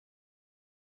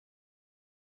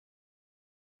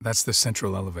That's the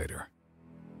central elevator.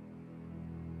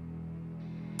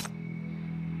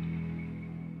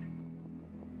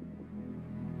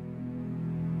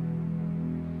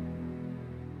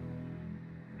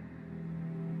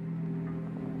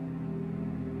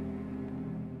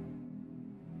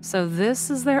 So this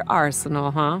is their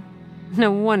arsenal, huh?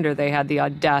 No wonder they had the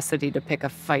audacity to pick a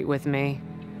fight with me.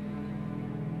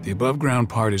 The above-ground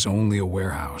part is only a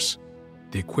warehouse.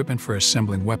 The equipment for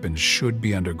assembling weapons should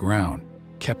be underground,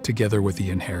 kept together with the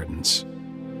inheritance.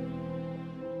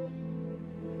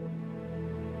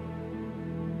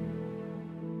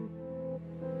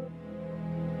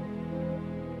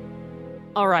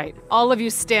 All right, all of you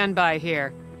stand by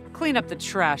here. Clean up the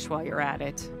trash while you're at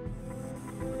it.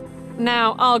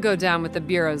 Now, I'll go down with the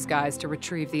Bureau's guys to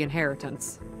retrieve the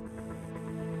inheritance.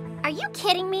 Are you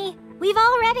kidding me? We've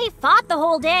already fought the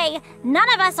whole day.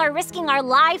 None of us are risking our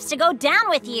lives to go down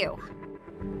with you.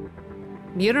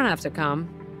 You don't have to come.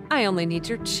 I only need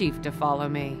your chief to follow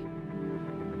me.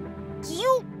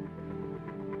 You...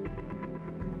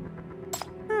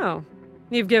 Oh,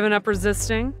 you've given up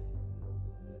resisting?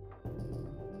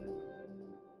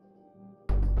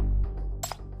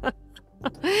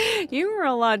 You were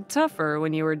a lot tougher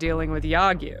when you were dealing with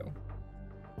Yagyu.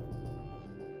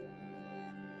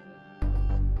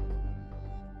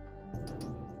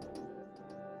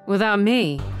 Without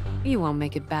me, you won't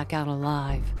make it back out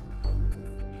alive.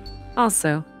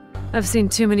 Also, I've seen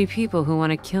too many people who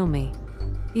want to kill me.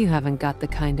 You haven't got the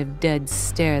kind of dead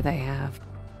stare they have.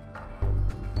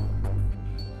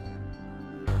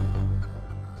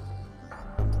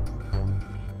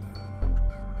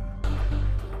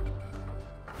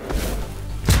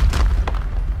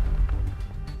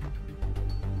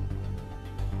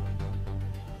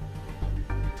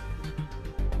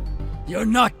 You're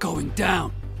not going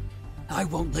down. I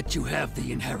won't let you have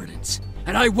the inheritance,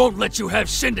 and I won't let you have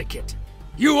Syndicate.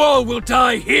 You all will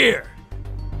die here!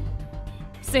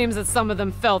 Seems that some of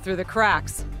them fell through the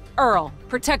cracks. Earl,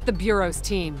 protect the Bureau's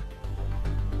team.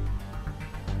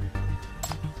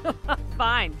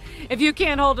 Fine. If you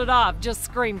can't hold it off, just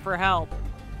scream for help.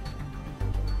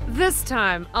 This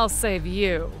time, I'll save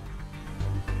you.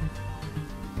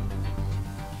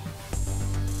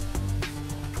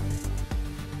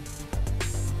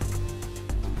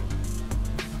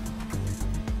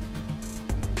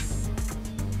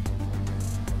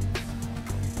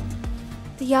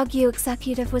 The Yagyu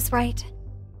executive was right.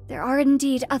 There are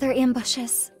indeed other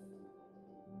ambushes.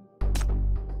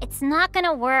 It's not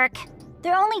gonna work.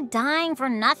 They're only dying for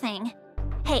nothing.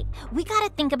 Hey, we gotta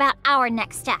think about our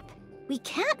next step. We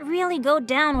can't really go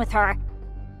down with her.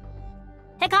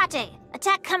 Hecate,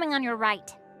 attack coming on your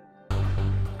right.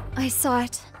 I saw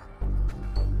it.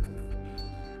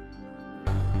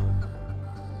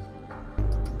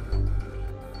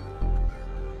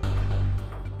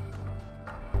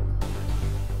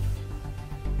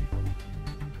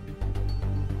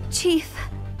 Chief.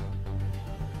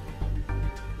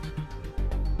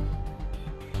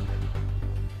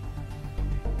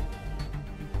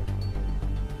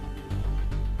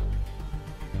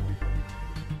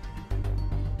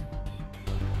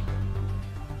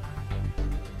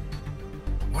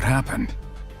 What happened?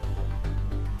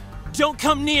 Don't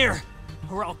come near,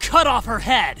 or I'll cut off her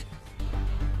head!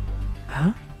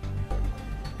 Huh?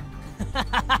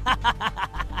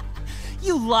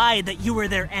 You lied that you were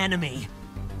their enemy.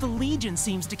 The Legion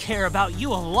seems to care about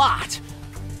you a lot.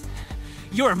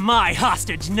 You're my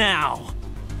hostage now!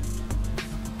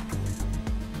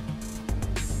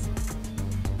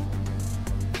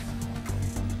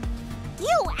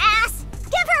 You ass!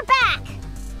 Give her back!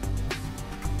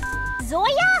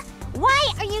 Zoya?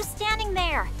 Why are you standing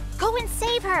there? Go and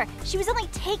save her! She was only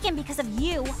taken because of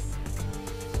you.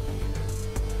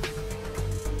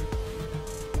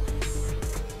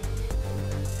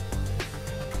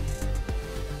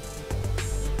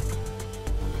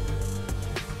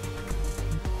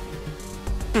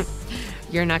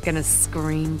 You're not gonna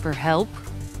scream for help?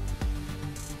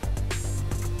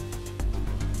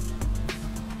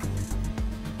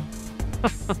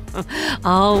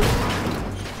 I'll